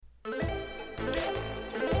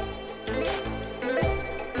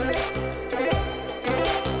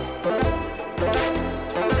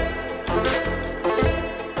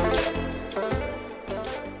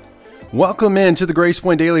Welcome into the Grace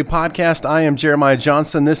Point Daily Podcast. I am Jeremiah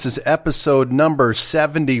Johnson. This is episode number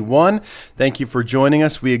 71. Thank you for joining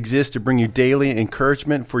us. We exist to bring you daily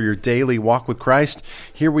encouragement for your daily walk with Christ.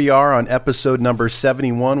 Here we are on episode number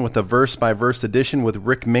 71 with a verse-by-verse edition with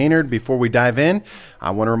Rick Maynard. Before we dive in,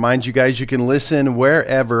 I want to remind you guys you can listen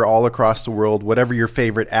wherever all across the world, whatever your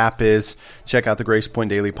favorite app is. Check out the Grace Point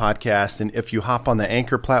Daily Podcast. And if you hop on the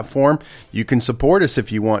Anchor platform, you can support us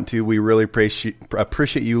if you want to. We really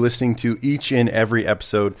appreciate you listening to each and every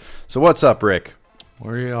episode. So what's up, Rick?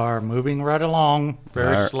 We are moving right along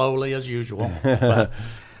very slowly as usual, but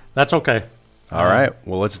that's okay. All right.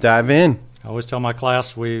 Well, let's dive in. I always tell my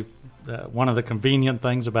class one of the convenient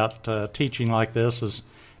things about teaching like this is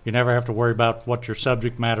you never have to worry about what your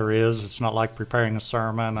subject matter is. It's not like preparing a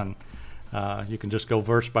sermon, and you can just go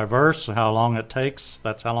verse by verse. How long it takes,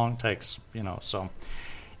 that's how long it takes. So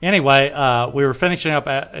anyway, we were finishing up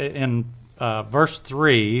in verse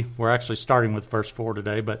 3. We're actually starting with verse 4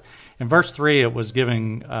 today, but in verse 3 it was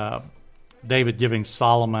David giving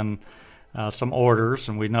Solomon some orders,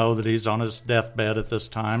 and we know that he's on his deathbed at this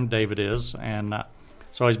time, David is, and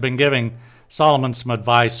so he's been giving Solomon some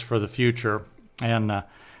advice for the future. And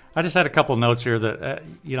I just had a couple notes here that,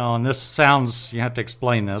 and this sounds, you have to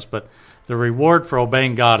explain this, but the reward for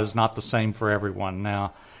obeying God is not the same for everyone.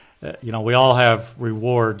 Now, we all have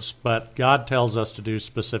rewards, but God tells us to do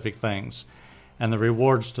specific things. And the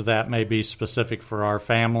rewards to that may be specific for our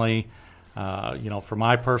family, for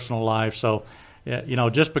my personal life. So,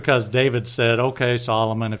 just because David said, okay,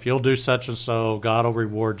 Solomon, if you'll do such and so, God will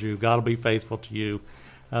reward you, God will be faithful to you,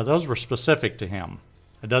 those were specific to him.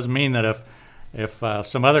 It doesn't mean that if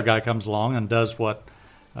some other guy comes along and does what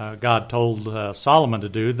God told Solomon to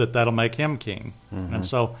do, that'll make him king. Mm-hmm. And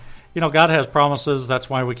so, God has promises. That's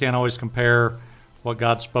why we can't always compare what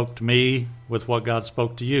God spoke to me with what God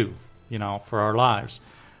spoke to you, for our lives.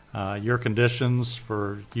 Your conditions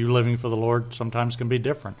for you living for the Lord sometimes can be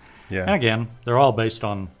different. Yeah. And again, they're all based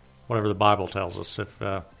on whatever the Bible tells us. If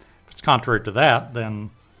it's contrary to that,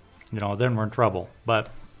 then we're in trouble.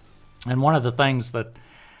 And one of the things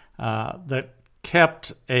that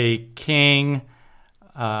kept a king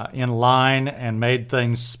in line and made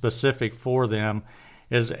things specific for them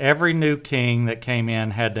is every new king that came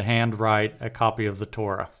in had to handwrite a copy of the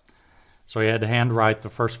Torah. So he had to handwrite the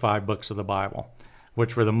first 5 books of the Bible,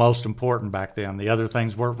 which were the most important back then. The other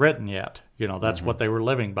things weren't written yet. That's what they were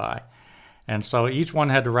living by. And so each one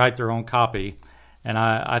had to write their own copy. And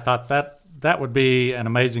I thought that would be an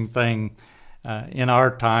amazing thing. In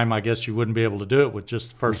our time, I guess you wouldn't be able to do it with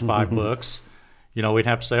just the first 5 books. We'd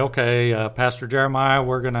have to say, okay, Pastor Jeremiah,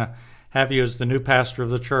 we're going to have you as the new pastor of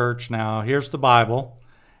the church. Now, here's the Bible,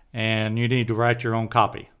 and you need to write your own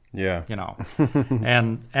copy. Yeah.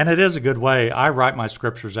 And it is a good way. I write my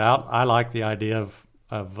scriptures out. I like the idea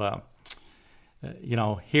of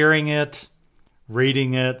hearing it,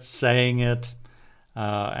 reading it, saying it,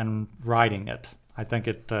 and writing it. I think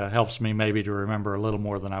it helps me maybe to remember a little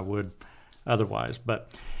more than I would otherwise.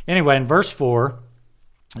 But anyway, in verse 4,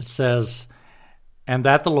 it says, and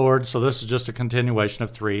that the Lord, so this is just a continuation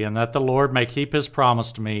of 3, and that the Lord may keep his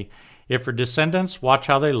promise to me, if your descendants watch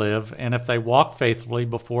how they live, and if they walk faithfully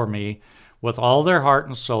before me with all their heart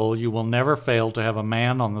and soul, you will never fail to have a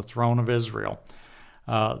man on the throne of Israel.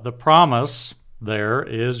 The promise there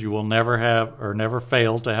is you will never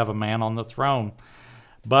fail to have a man on the throne.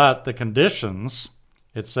 But the conditions,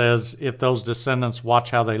 it says, if those descendants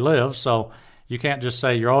watch how they live, so you can't just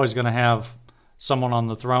say you're always going to have someone on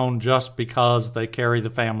the throne just because they carry the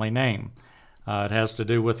family name. It has to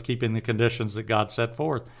do with keeping the conditions that God set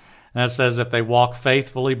forth. And it says if they walk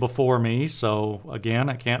faithfully before me, so again,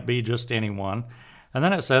 it can't be just anyone. And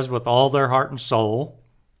then it says with all their heart and soul.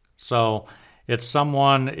 So it's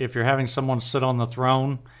someone, if you're having someone sit on the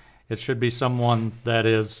throne, it should be someone that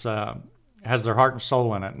has their heart and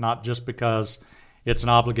soul in it, not just because it's an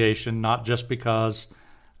obligation, not just because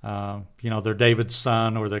they're David's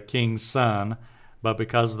son or the king's son, but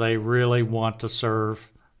because they really want to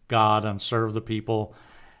serve God and serve the people.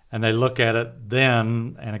 And they look at it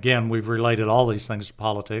then, and again, we've related all these things to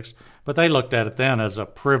politics, but they looked at it then as a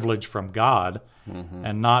privilege from God,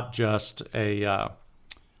 and not just a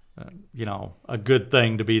good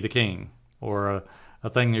thing to be the king, or a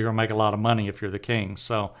thing you're going to make a lot of money if you're the king.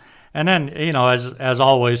 So, and then, as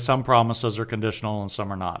always, some promises are conditional and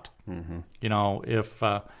some are not. If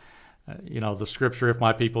the scripture, if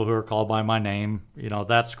my people who are called by my name,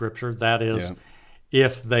 that scripture, that is... Yeah.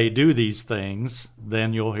 If they do these things,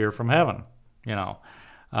 then you'll hear from heaven,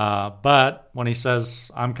 But when he says,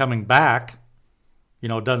 I'm coming back,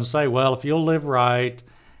 it doesn't say, well, if you'll live right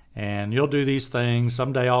and you'll do these things,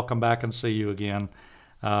 someday I'll come back and see you again.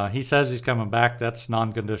 He says he's coming back. That's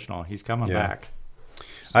non-conditional. He's coming back.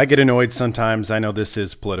 I get annoyed sometimes. I know this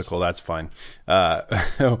is political. That's fine.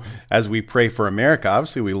 As we pray for America,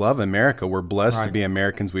 obviously we love America. We're blessed to be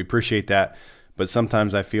Americans. We appreciate that. But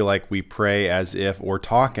sometimes I feel like we pray as if, or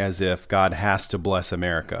talk as if, God has to bless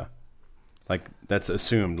America. Like that's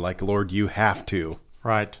assumed. Like, Lord, you have to.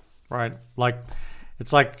 Right. Like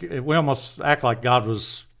it's like we almost act like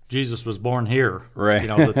Jesus was born here. Right.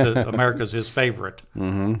 That America's his favorite.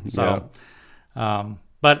 Mm-hmm. So. Yeah.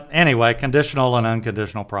 But anyway, conditional and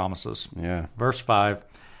unconditional promises. Yeah. Verse 5,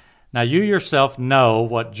 now you yourself know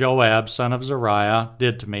what Joab, son of Zeruiah,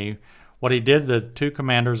 did to me, what he did to the two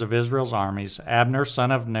commanders of Israel's armies, Abner,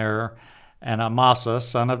 son of Ner, and Amasa,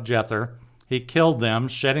 son of Jether. He killed them,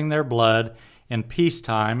 shedding their blood in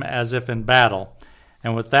peacetime as if in battle,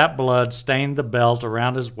 and with that blood stained the belt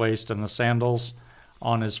around his waist and the sandals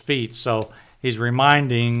on his feet. So he's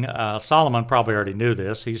reminding, Solomon probably already knew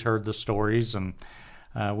this. He's heard the stories, and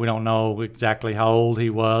we don't know exactly how old he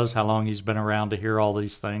was, how long he's been around to hear all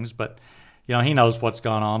these things, but he knows what's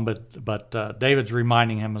gone on. But David's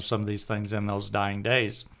reminding him of some of these things in those dying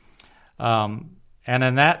days. And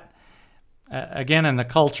in that, again, in the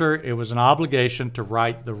culture, it was an obligation to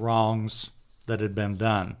right the wrongs that had been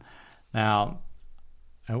done. Now,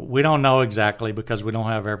 we don't know exactly because we don't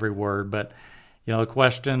have every word, but the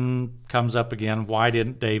question comes up again: why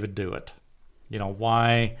didn't David do it?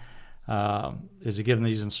 Why? Is he giving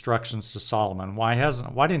these instructions to Solomon? Why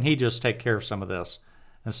didn't he just take care of some of this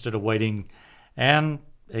instead of waiting? And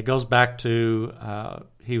it goes back to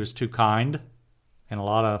he was too kind in a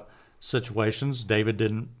lot of situations. David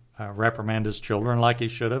didn't reprimand his children like he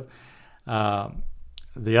should have.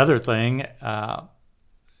 The other thing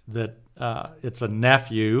that it's a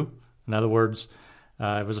nephew. In other words,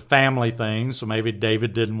 it was a family thing, so maybe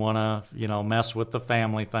David didn't want to mess with the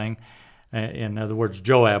family thing. In other words,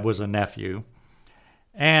 Joab was a nephew.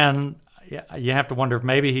 And you have to wonder if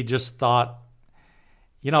maybe he just thought,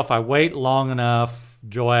 if I wait long enough,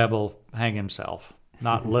 Joab will hang himself.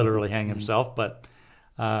 Not literally hang himself, but,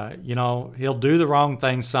 he'll do the wrong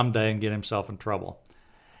thing someday and get himself in trouble.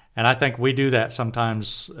 And I think we do that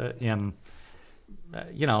sometimes in,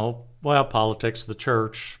 politics, the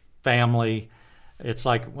church, family. It's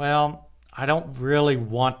like, well, I don't really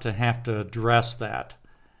want to have to address that.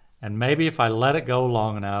 And maybe if I let it go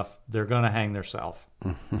long enough, they're going to hang themselves.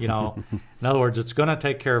 In other words, it's going to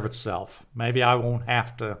take care of itself. Maybe I won't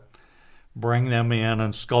have to bring them in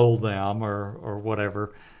and scold them or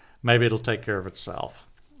whatever. Maybe it'll take care of itself.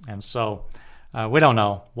 And so we don't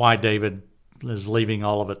know why David is leaving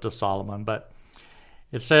all of it to Solomon. But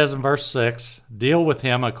it says in verse 6, deal with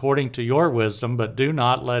him according to your wisdom, but do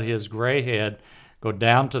not let his gray head go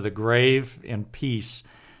down to the grave in peace.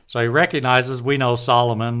 So he recognizes, we know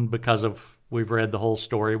Solomon because we've read the whole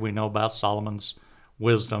story. We know about Solomon's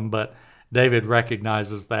wisdom, but David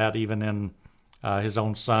recognizes that even in his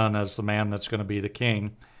own son as the man that's going to be the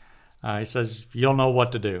king. He says, you'll know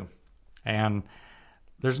what to do. And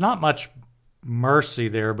there's not much mercy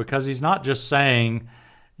there because he's not just saying,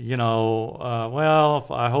 well,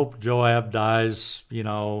 I hope Joab dies,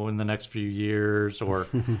 in the next few years, or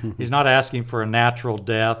he's not asking for a natural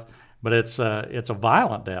death. But it's a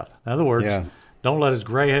violent death. In other words, don't let his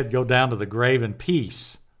gray head go down to the grave in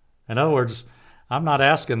peace. In other words, I'm not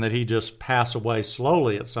asking that he just pass away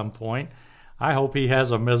slowly at some point. I hope he has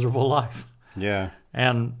a miserable life. Yeah.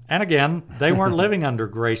 And again, they weren't living under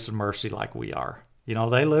grace and mercy like we are.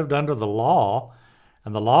 They lived under the law,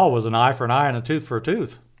 and the law was an eye for an eye and a tooth for a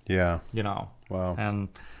tooth. Yeah. Wow. And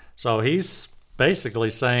so he's basically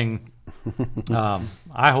saying,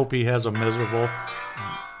 I hope he has a miserable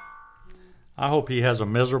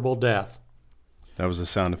death. That was a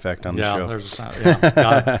sound effect on the show. There's a sound.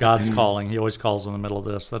 Yeah, God's calling. He always calls in the middle of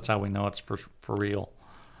this. That's how we know it's for real.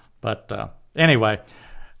 But anyway,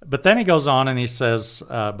 but then he goes on and he says,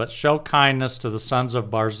 but show kindness to the sons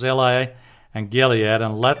of Barzillai and Gilead,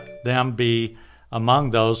 and let them be among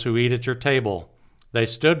those who eat at your table. They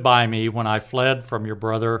stood by me when I fled from your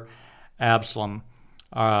brother Absalom.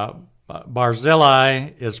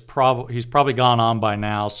 Barzillai he's probably gone on by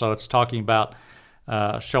now, so it's talking about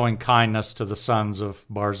showing kindness to the sons of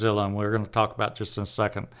Barzillai, and we're going to talk about just in a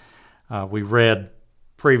second. We read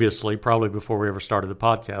previously, probably before we ever started the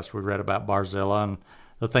podcast, we read about Barzillai and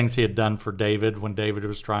the things he had done for David when David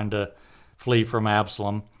was trying to flee from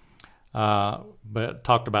Absalom, but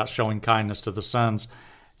talked about showing kindness to the sons.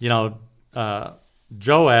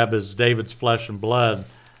 Joab is David's flesh and blood,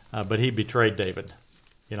 but he betrayed David.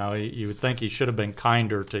 You would think he should have been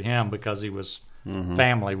kinder to him because he was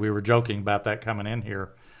family. We were joking about that coming in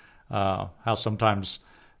here, how sometimes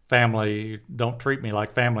family don't treat me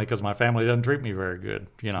like family because my family doesn't treat me very good,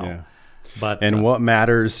 Yeah. But And what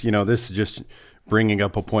matters, this is just bringing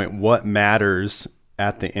up a point, what matters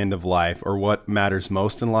at the end of life, or what matters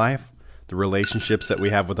most in life? The relationships that we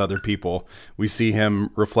have with other people. We see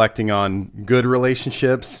him reflecting on good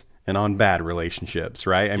relationships and on bad relationships,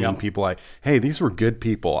 right? I mean, people like, hey, these were good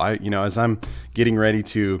people. As I'm getting ready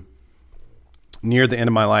to near the end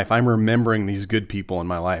of my life, I'm remembering these good people in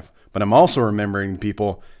my life, but I'm also remembering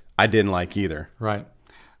people I didn't like either. Right.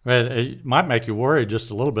 It might make you worry just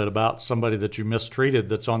a little bit about somebody that you mistreated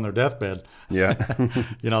that's on their deathbed. Yeah.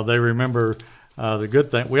 They remember the good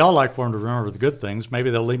thing. We all like for them to remember the good things. Maybe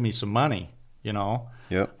they'll leave me some money,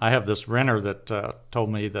 Yep. I have this renter that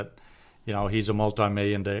told me that, he's a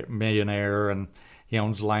millionaire and he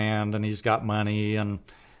owns land and he's got money and,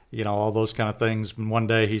 all those kind of things. And one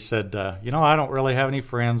day he said, I don't really have any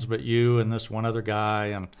friends but you and this one other guy.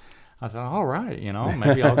 And I thought, all right,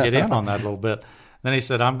 maybe I'll get in on that a little bit. Then he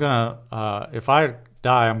said, I'm going to, if I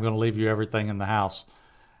die, I'm going to leave you everything in the house.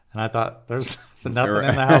 And I thought, there's nothing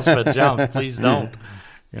in the house but junk. Please don't.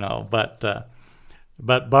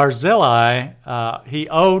 But Barzillai, he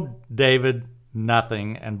owed David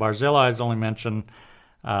nothing. And Barzillai is only mentioned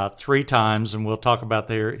 3 times, and we'll talk about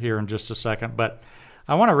that here in just a second. But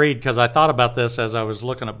I want to read, because I thought about this as I was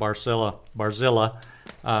looking at Barzillai.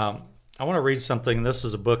 I want to read something. This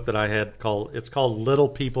is a book that I had it's called Little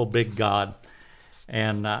People, Big God.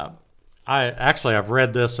 And I've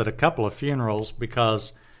read this at a couple of funerals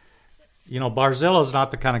because, Barzillai is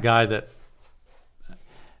not the kind of guy that,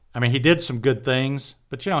 he did some good things,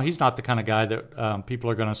 but, he's not the kind of guy that people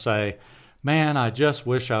are going to say, man, I just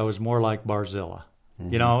wish I was more like Barzillai.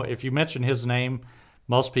 Mm-hmm. If you mention his name,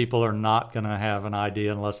 most people are not going to have an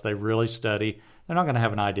idea unless they really study. They're not going to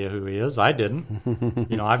have an idea who he is. I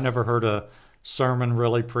didn't. I've never heard a sermon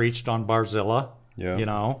really preached on Barzillai,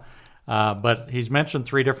 but he's mentioned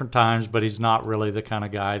 3 different times, but he's not really the kind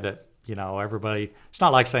of guy that, everybody, it's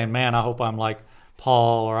not like saying, man, I hope I'm like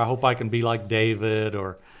Paul, or I hope I can be like David,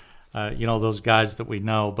 or, those guys that we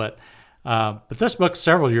know. But this book's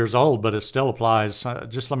several years old, but it still applies. I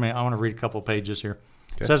want to read a couple pages here.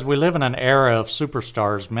 Okay. It says, we live in an era of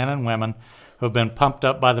superstars, men and women, who have been pumped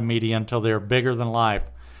up by the media until they are bigger than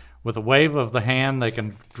life. With a wave of the hand, they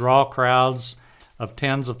can draw crowds of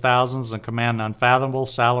tens of thousands and command unfathomable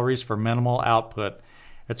salaries for minimal output.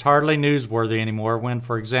 It's hardly newsworthy anymore when,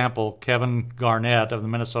 for example, Kevin Garnett of the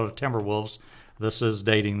Minnesota Timberwolves, this is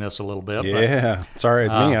dating this a little bit. Yeah, but, sorry,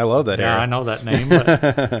 me. I love that era. Yeah, I know that name.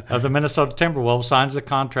 But, of the Minnesota Timberwolves signs a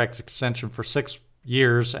contract extension for 6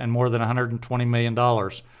 years and more than $120 million.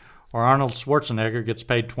 Or Arnold Schwarzenegger gets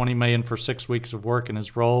paid $20 million for 6 weeks of work in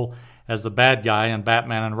his role as the bad guy in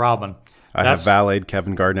Batman and Robin. I have valeted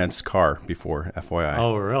Kevin Garnett's car before, FYI.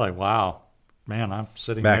 Oh, really? Wow. Man, I'm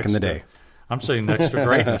sitting back in the day. I'm sitting next to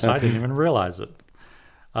greatness. I didn't even realize it.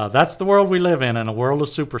 That's the world we live in a world of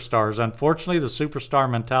superstars. Unfortunately, the superstar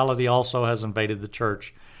mentality also has invaded the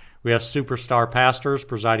church. We have superstar pastors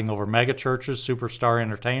presiding over mega churches, superstar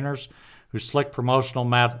entertainers whose slick promotional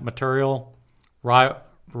material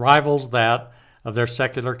rivals that of their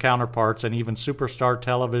secular counterparts, and even superstar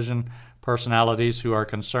television personalities who are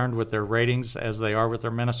concerned with their ratings as they are with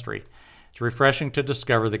their ministry. It's refreshing to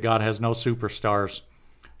discover that God has no superstars.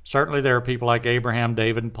 Certainly there are people like Abraham,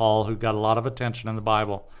 David, and Paul who got a lot of attention in the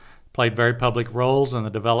Bible, played very public roles in the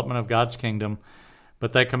development of God's kingdom,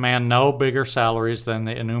 but they command no bigger salaries than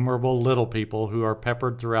the innumerable little people who are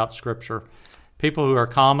peppered throughout Scripture. People who are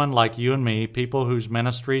common like you and me, people whose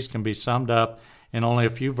ministries can be summed up in only a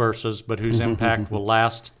few verses, but whose impact will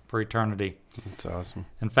last for eternity. That's awesome.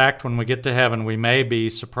 In fact, when we get to heaven, we may be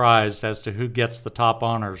surprised as to who gets the top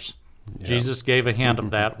honors. Yeah. Jesus gave a hint of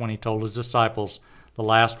that when he told his disciples, the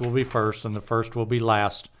last will be first and the first will be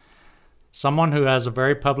last. Someone who has a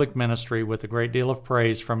very public ministry with a great deal of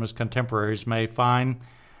praise from his contemporaries may find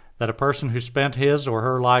that a person who spent his or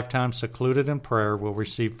her lifetime secluded in prayer will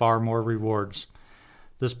receive far more rewards.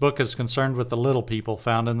 This book is concerned with the little people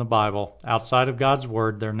found in the Bible. Outside of God's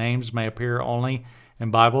Word, their names may appear only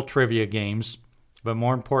in Bible trivia games, but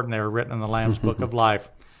more important, they are written in the Lamb's Book of Life.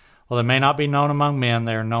 While they may not be known among men,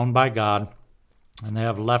 they are known by God, and they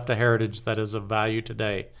have left a heritage that is of value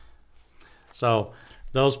today. So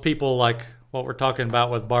those people, like what we're talking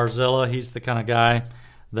about with Barzillai, he's the kind of guy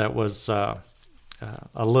that was a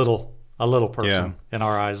little person in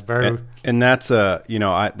our eyes. And that's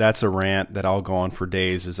that's a rant that I'll go on for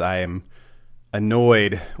days. Is I am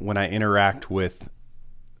annoyed when I interact with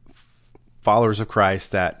followers of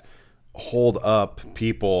Christ that hold up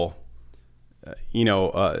people,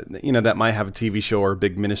 that might have a TV show or a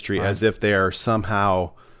big ministry, right, as if they are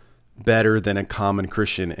somehow better than a common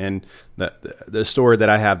Christian. And the story that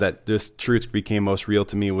I have that this truth became most real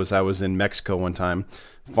to me was I was in Mexico one time,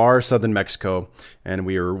 far southern Mexico, and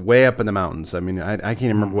we were way up in the mountains. I mean, I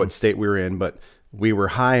can't remember what state we were in, but we were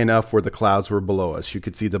high enough where the clouds were below us. You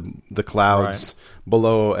could see the clouds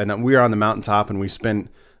below, and we were on the mountaintop, and we spent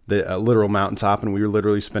the literal mountaintop, and we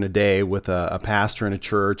literally spent a day with a pastor in a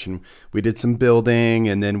church, and we did some building,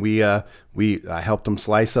 and then I helped them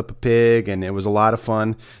slice up a pig, and it was a lot of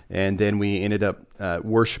fun. And then we ended up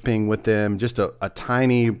worshiping with them, just a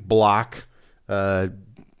tiny block,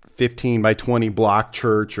 15 by 20 block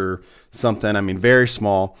church or something. I mean, very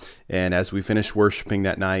small. And as we finished worshiping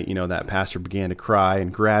that night, that pastor began to cry in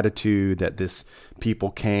gratitude that this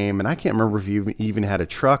people came. And I can't remember if he even had a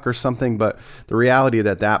truck or something, but the reality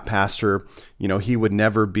that pastor, he would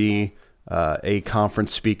never be a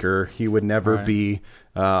conference speaker. He would never be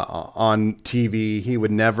on TV. He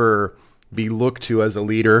would never be looked to as a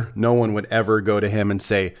leader. No one would ever go to him and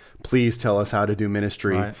say, please tell us how to do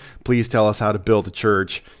ministry. Right. Please tell us how to build a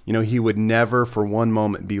church. He would never for one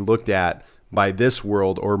moment be looked at by this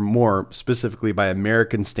world, or more specifically by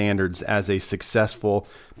American standards, as a successful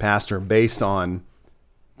pastor based on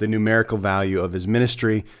the numerical value of his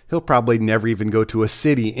ministry. He'll probably never even go to a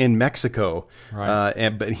city in Mexico,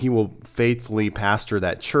 but he will faithfully pastor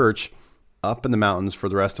that church up in the mountains for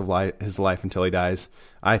the rest of his life until he dies.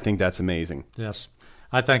 I think that's amazing. Yes.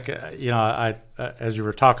 I think, as you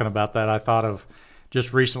were talking about that, I thought of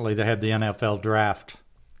just recently they had the NFL draft,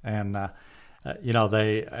 and, and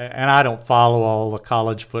I don't follow all the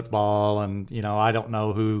college football, and, I don't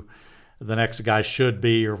know who the next guy should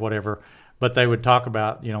be or whatever, but they would talk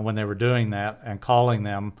about, when they were doing that and calling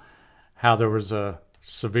them, how there was a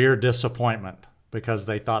severe disappointment because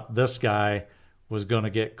they thought this guy was going to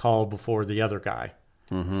get called before the other guy.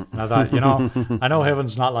 Mm-hmm. And I thought, I know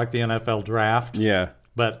heaven's not like the NFL draft. Yeah.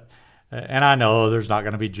 But, and I know there's not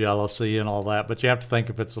going to be jealousy and all that, but you have to think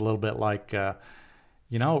if it's a little bit like,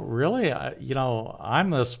 really, I'm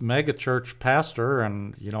this mega church pastor,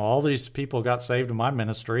 and, all these people got saved in my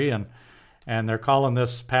ministry, and they're calling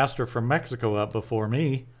this pastor from Mexico up before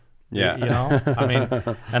me. Yeah.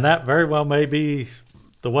 And that very well may be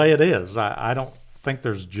the way it is. I don't think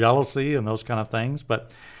there's jealousy and those kind of things,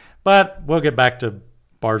 but we'll get back to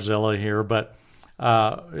Barzillai here. But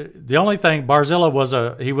the only thing, Barzillai was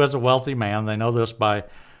a wealthy man. They know this by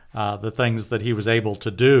the things that he was able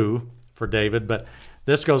to do for David. But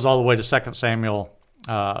this goes all the way to 2 Samuel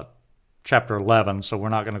chapter 11, so we're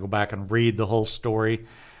not going to go back and read the whole story.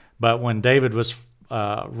 But when David was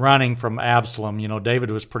running from Absalom,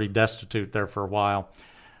 David was pretty destitute there for a while.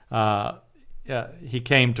 He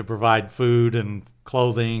came to provide food and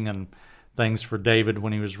clothing and things for David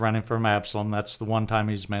when he was running from Absalom. That's the one time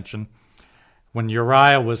he's mentioned. When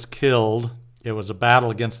Uriah was killed, it was a battle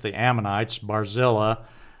against the Ammonites. Barzillai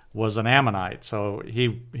was an Ammonite, so he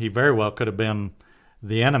very well could have been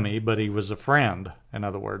the enemy, but he was a friend, in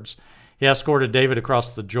other words. He escorted David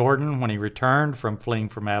across the Jordan when he returned from fleeing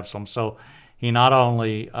from Absalom. So he not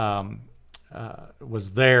only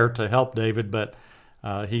was there to help David, but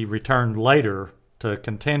he returned later to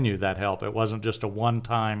continue that help. It wasn't just a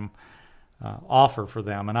one-time offer for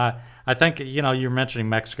them. And I think, you're mentioning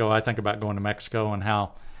Mexico. I think about going to Mexico and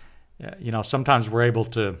how, sometimes we're able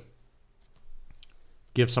to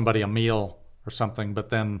give somebody a meal or something, but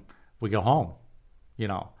then we go home,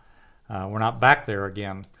 we're not back there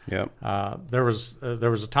again. Yep. There was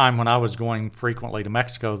a time when I was going frequently to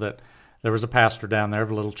Mexico that there was a pastor down there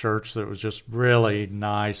of a little church that was just really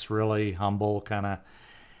nice, really humble kind of.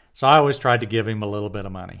 So I always tried to give him a little bit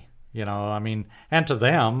of money, and to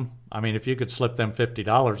them, if you could slip them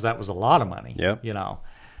 $50, that was a lot of money. Yep.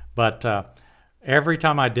 But every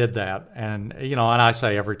time I did that, and I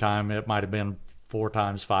say every time, it might have been 4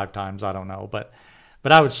 times, 5 times, I don't know, but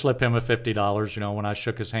I would slip him a $50, when I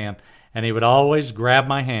shook his hand. And he would always grab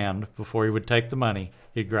my hand before he would take the money.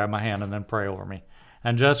 He'd grab my hand and then pray over me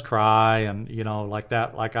and just cry and, like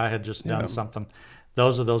that, like I had just done something.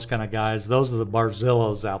 Those are those kind of guys. Those are the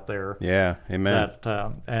Barzillais out there. Yeah, amen.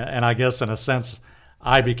 And I guess in a sense,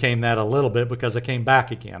 I became that a little bit because I came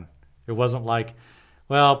back again. It wasn't like,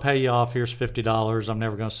 well, I'll pay you off. Here's $50. I'm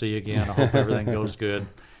never going to see you again. I hope everything goes good.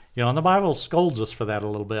 And the Bible scolds us for that a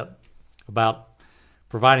little bit about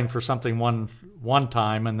providing for something one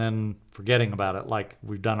time and then forgetting about it, like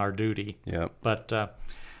we've done our duty. Yeah. But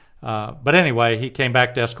anyway, he came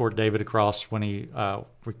back to escort David across when he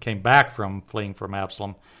came back from fleeing from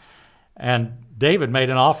Absalom, and David made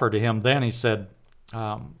an offer to him. Then he said,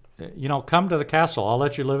 "Come to the castle. I'll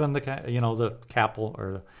let you live in the the chapel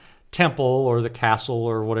or the temple or the castle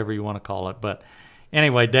or whatever you want to call it. But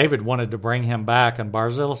anyway, David wanted to bring him back, and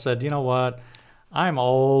Barzillai said, "You know what? I'm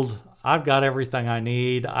old. I've got everything I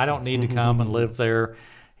need. I don't need to come and live there."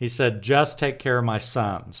 He said, "Just take care of my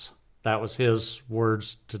sons." That was his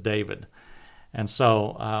words to David. And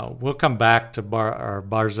so we'll come back to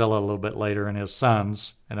Barzillai a little bit later and his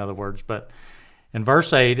sons, in other words. But in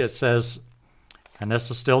verse 8 it says, and this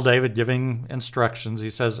is still David giving instructions, he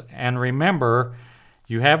says, "And remember,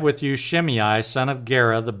 you have with you Shimei, son of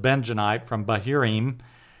Gera, the Benjaminite from Bahurim,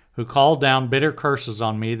 who called down bitter curses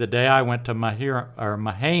on me the day I went to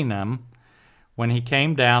Mahanaim. When he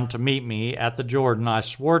came down to meet me at the Jordan, I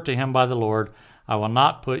swore to him by the Lord, I will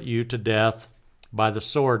not put you to death by the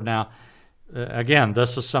sword." Now, again,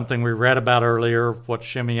 this is something we read about earlier, what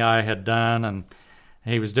Shimei had done, and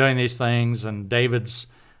he was doing these things, and David's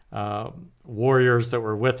warriors that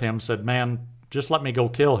were with him said, "Man, just let me go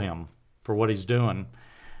kill him for what he's doing."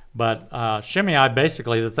 But Shimei,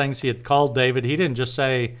 basically, the things he had called David, he didn't just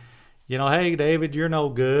say, "Hey, David, you're no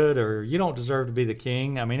good," or "You don't deserve to be the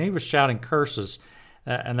king." I mean, he was shouting curses.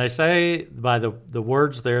 And they say by the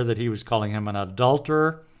words there that he was calling him an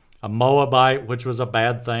adulterer, a Moabite, which was a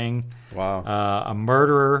bad thing, wow, a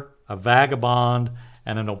murderer, a vagabond,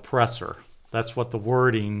 and an oppressor. That's what the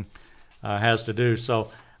wording has to do. So,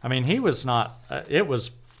 I mean, he was not, it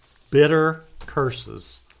was bitter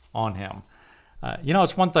curses on him.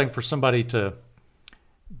 It's one thing for somebody to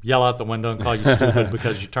yell out the window and call you stupid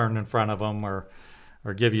because you turned in front of them, or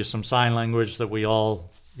give you some sign language that we all,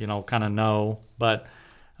 kind of know. But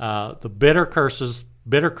the bitter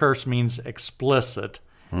curse means explicit.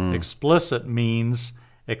 Explicit means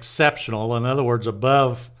exceptional. In other words,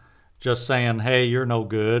 above just saying, "Hey, you're no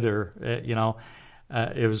good," or,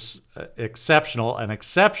 it was exceptional. And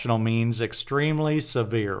exceptional means extremely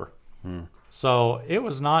severe. So it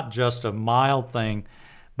was not just a mild thing.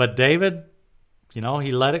 But David, he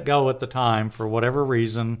let it go at the time for whatever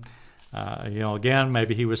reason. Again,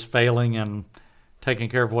 maybe he was failing in taking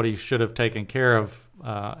care of what he should have taken care of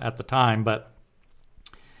at the time. But,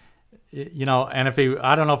 and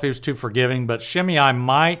I don't know if he was too forgiving, but Shimei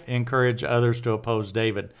might encourage others to oppose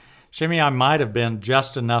David. Shimei might have been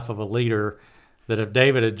just enough of a leader that if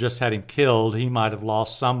David had just had him killed, he might have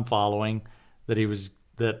lost some following,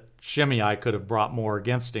 that Shimei could have brought more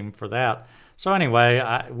against him for that. So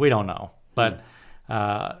anyway, we don't know. But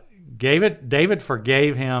David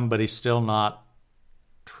forgave him, but he's still not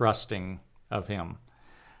trusting of him.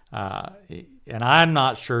 And I'm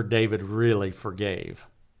not sure David really forgave.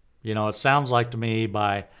 It sounds like to me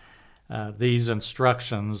by these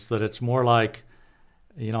instructions that it's more like,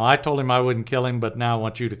 I told him I wouldn't kill him, but now I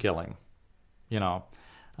want you to kill him.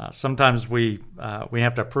 Sometimes we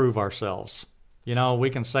have to prove ourselves. We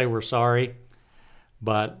can say we're sorry,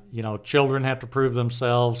 but, children have to prove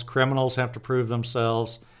themselves. Criminals have to prove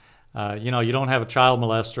themselves. You don't have a child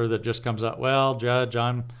molester that just comes out, "Well, Judge,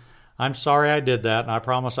 I'm sorry I did that, and I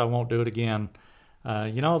promise I won't do it again."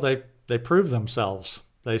 They prove themselves.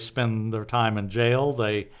 They spend their time in jail.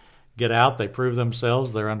 They get out. They prove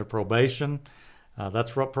themselves. They're under probation.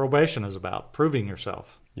 That's what probation is about, proving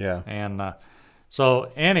yourself. Yeah. And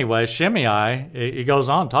so anyway, Shimei, he goes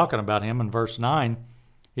on talking about him in verse 9.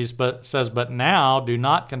 He says, "But now do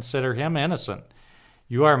not consider him innocent.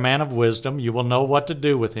 You are a man of wisdom. You will know what to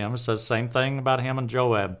do with him." It says the same thing about him and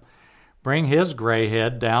Joab. "Bring his gray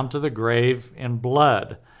head down to the grave in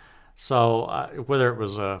blood." So whether it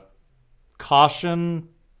was a caution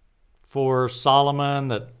for Solomon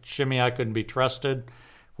that Shimei couldn't be trusted,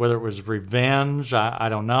 whether it was revenge, I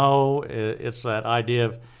don't know. It's that idea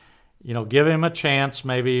of, give him a chance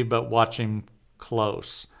maybe, but watch him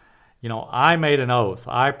close. I made an oath.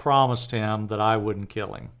 I promised him that I wouldn't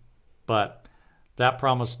kill him. But that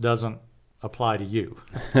promise doesn't apply to you.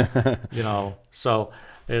 So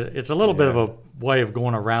it's a little bit of a way of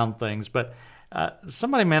going around things. But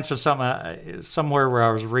somebody mentioned something somewhere where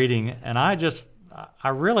I was reading, and I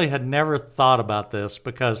really had never thought about this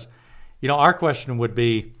because, our question would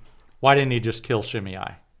be, why didn't he just kill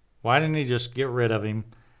Shimei? Why didn't he just get rid of him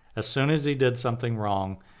as soon as he did something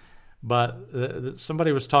wrong? But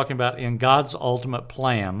somebody was talking about in God's ultimate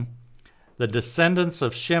plan, the descendants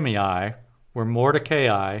of Shimei were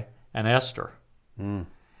Mordecai and Esther.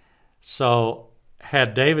 So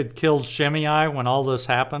had David killed Shimei when all this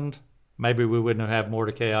happened, maybe we wouldn't have had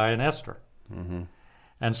Mordecai and Esther. Mm-hmm.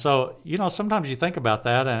 And so, sometimes you think about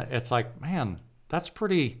that, and it's like, man, that's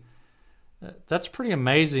pretty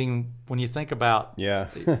amazing when you think about,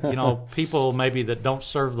 people maybe that don't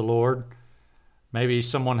serve the Lord. Maybe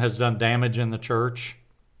someone has done damage in the church.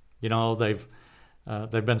 They've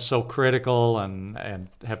been so critical and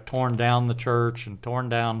have torn down the church and torn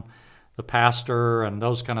down the pastor and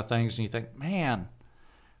those kind of things. And you think, man,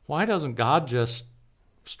 why doesn't God just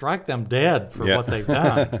strike them dead for what they've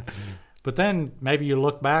done? But then maybe you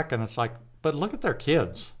look back and it's like, but look at their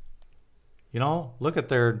kids. Look at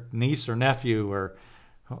their niece or nephew, or,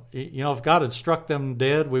 if God had struck them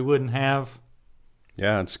dead, we wouldn't have.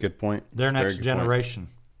 Yeah, that's a good point. Their next generation.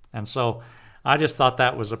 And so I just thought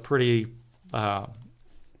that was a pretty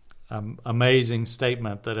amazing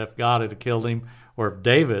statement, that if God had killed him, or if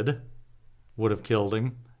David would have killed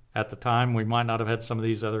him at the time, we might not have had some of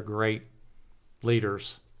these other great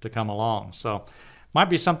leaders to come along. So might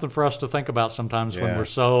be something for us to think about sometimes when we're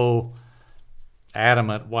so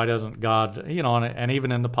adamant, why doesn't God, and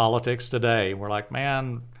even in the politics today, we're like,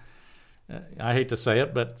 man, I hate to say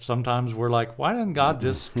it, but sometimes we're like, why didn't God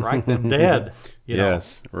just strike them dead?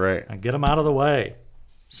 Yes, right. And get them out of the way.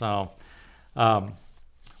 So,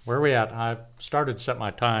 where are we at? I started to set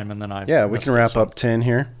my time, and then we can wrap up 10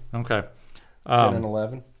 here. Okay. 10 and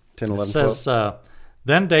 11. 10, 11, it says,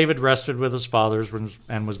 then David rested with his fathers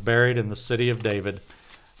and was buried in the city of David,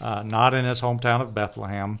 not in his hometown of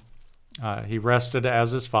Bethlehem. He rested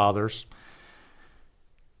as his fathers.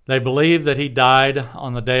 They believe that he died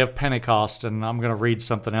on the day of Pentecost, and I'm going to read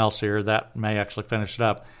something else here that may actually finish it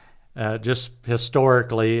up. Just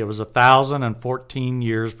historically, it was 1,014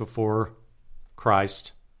 years before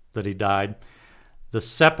Christ that he died. The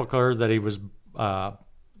sepulcher that he was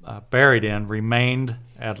buried in remained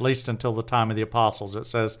at least until the time of the apostles. It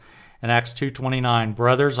says in Acts 2:29,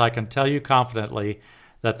 "Brothers, I can tell you confidently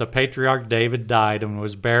that the patriarch David died and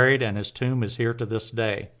was buried, and his tomb is here to this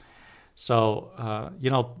day." So,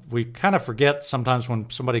 we kind of forget sometimes when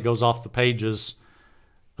somebody goes off the pages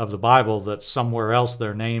of the Bible that somewhere else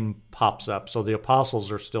their name pops up. So the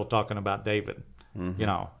apostles are still talking about David,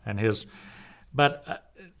 and his. But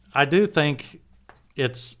I do think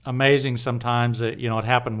it's amazing sometimes that, it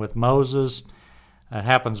happened with Moses, it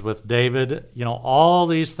happens with David, all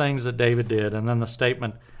these things that David did. And then the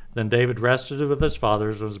statement, then David rested with his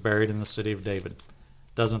fathers and was buried in the city of David.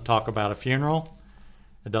 Doesn't talk about a funeral.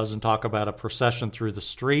 It doesn't talk about a procession through the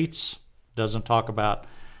streets. It doesn't talk about,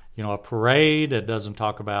 a parade. It doesn't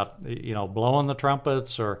talk about, blowing the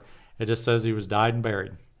trumpets, or it just says he was died and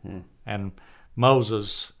buried. And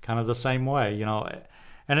Moses, kind of the same way,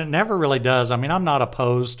 and it never really does. I mean, I'm not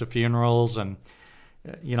opposed to funerals and,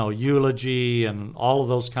 eulogy and all of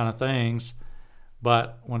those kind of things.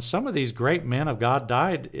 But when some of these great men of God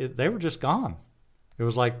died, they were just gone. It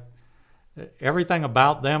was like everything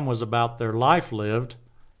about them was about their life lived,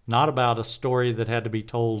 not about a story that had to be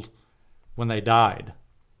told when they died.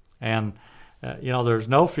 And, there's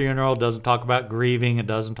no funeral. It doesn't talk about grieving. It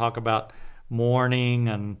doesn't talk about mourning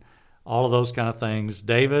and all of those kind of things.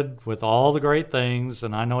 David, with all the great things,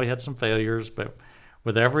 and I know he had some failures, but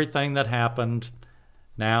with everything that happened,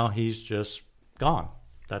 now he's just gone.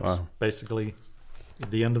 That's basically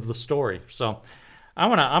the end of the story. So I'm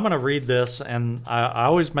gonna read this, and I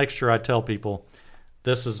always make sure I tell people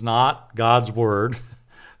this is not God's word.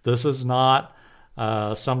 This is not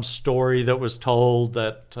some story that was told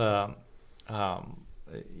that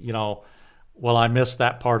well, I missed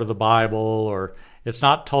that part of the Bible, or it's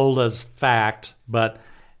not told as fact, but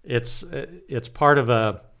it's part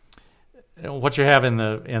of what you have in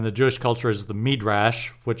the Jewish culture is the midrash,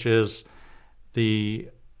 which is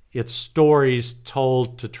it's stories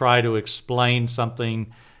told to try to explain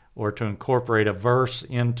something or to incorporate a verse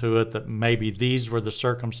into it, that maybe these were the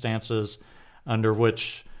circumstances under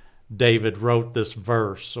which David wrote this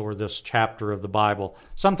verse or this chapter of the Bible.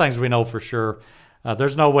 Some things we know for sure.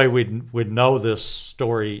 There's no way we'd know this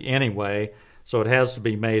story anyway, so it has to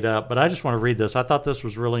be made up. But I just want to read this. I thought this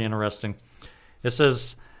was really interesting. It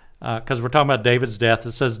says, because we're talking about David's death,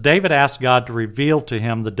 it says, David asked God to reveal to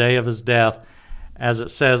him the day of his death, as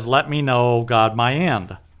it says, "Let me know, God, my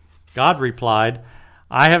end." God replied,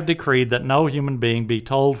 "I have decreed that no human being be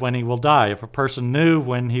told when he will die. If a person knew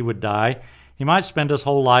when he would die, he might spend his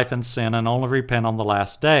whole life in sin and only repent on the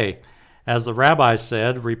last day. As the rabbis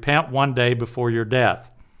said, repent one day before your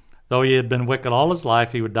death. Though he had been wicked all his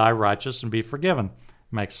life, he would die righteous and be forgiven."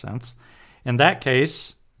 Makes sense. In that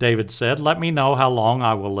case, David said, "Let me know how long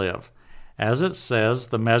I will live. As it says,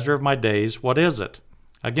 the measure of my days, what is it?"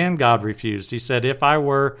 Again, God refused. He said, "If I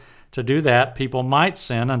were to do that, people might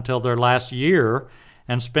sin until their last year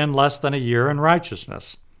and spend less than a year in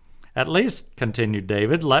righteousness. At least," continued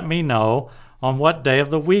David, "let me know on what day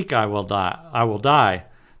of the week I will die.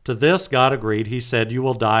 To this God agreed. He said, "You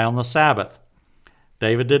will die on the Sabbath."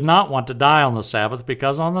 David did not want to die on the Sabbath,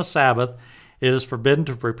 because on the Sabbath it is forbidden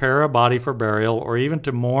to prepare a body for burial or even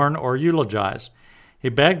to mourn or eulogize. He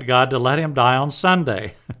begged God to let him die on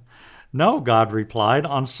Sunday. No, God replied.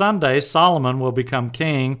 On Sunday, Solomon will become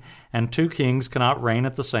king, and 2 kings cannot reign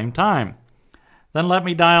at the same time. Then let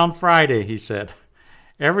me die on Friday, he said.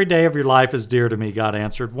 Every day of your life is dear to me, God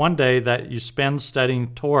answered. One day that you spend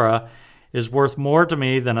studying Torah is worth more to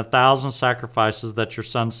me than 1,000 sacrifices that your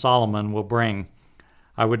son Solomon will bring.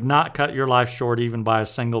 I would not cut your life short even by a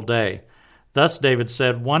single day. Thus David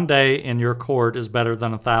said, 1 day in your court is better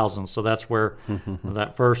than 1,000. So that's where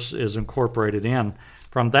that verse is incorporated in.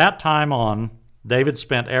 From that time on, David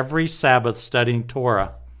spent every Sabbath studying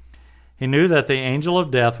Torah. He knew that the angel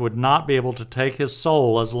of death would not be able to take his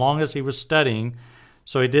soul as long as he was studying,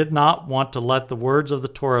 so he did not want to let the words of the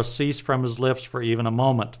Torah cease from his lips for even a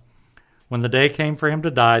moment. When the day came for him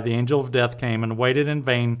to die, the angel of death came and waited in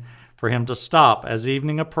vain for him to stop. As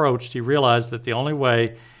evening approached, he realized that the only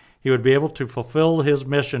way he would be able to fulfill his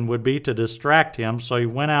mission would be to distract him, so he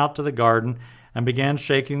went out to the garden and began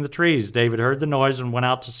shaking the trees. David heard the noise and went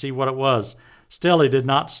out to see what it was. Still, he did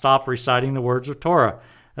not stop reciting the words of Torah.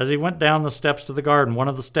 As he went down the steps to the garden, one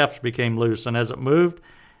of the steps became loose, and as it moved,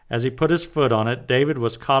 as he put his foot on it, David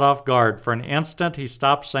was caught off guard. For an instant, he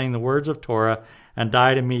stopped saying the words of Torah and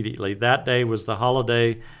died immediately. That day was the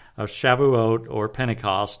holiday of Shavuot, or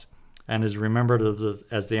Pentecost, and is remembered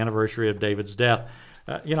as the anniversary of David's death.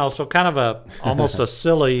 So kind of almost a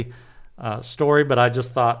silly story, but I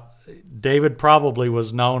just thought David probably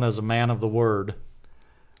was known as a man of the word,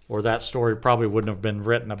 or that story probably wouldn't have been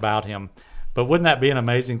written about him. But wouldn't that be an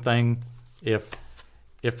amazing thing if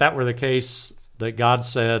that were the case, that God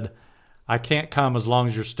said, I can't come as long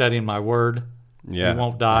as you're studying my word. Yeah. You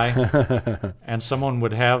won't die. And someone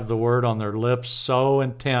would have the word on their lips so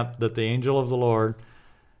intent that the angel of the Lord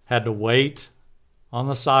had to wait on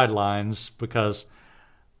the sidelines because,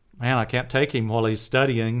 man, I can't take him while he's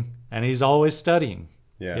studying, and he's always studying.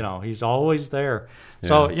 Yeah. He's always there. Yeah,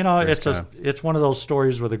 So, it's one of those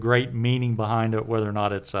stories with a great meaning behind it, whether or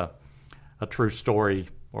not it's a true story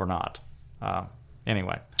or not.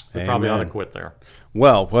 Anyway, we probably ought to quit there.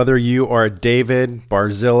 Well, whether you are David,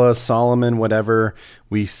 Barzillai, Solomon, whatever,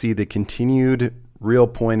 we see the continued real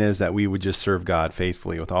point is that we would just serve God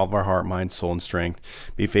faithfully with all of our heart, mind, soul, and strength.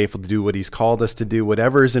 Be faithful to do what he's called us to do.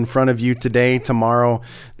 Whatever is in front of you today, tomorrow,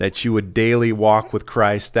 that you would daily walk with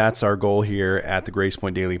Christ. That's our goal here at the Grace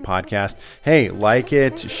Point Daily Podcast. Hey, like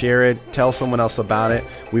it, share it, tell someone else about it.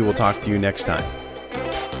 We will talk to you next time.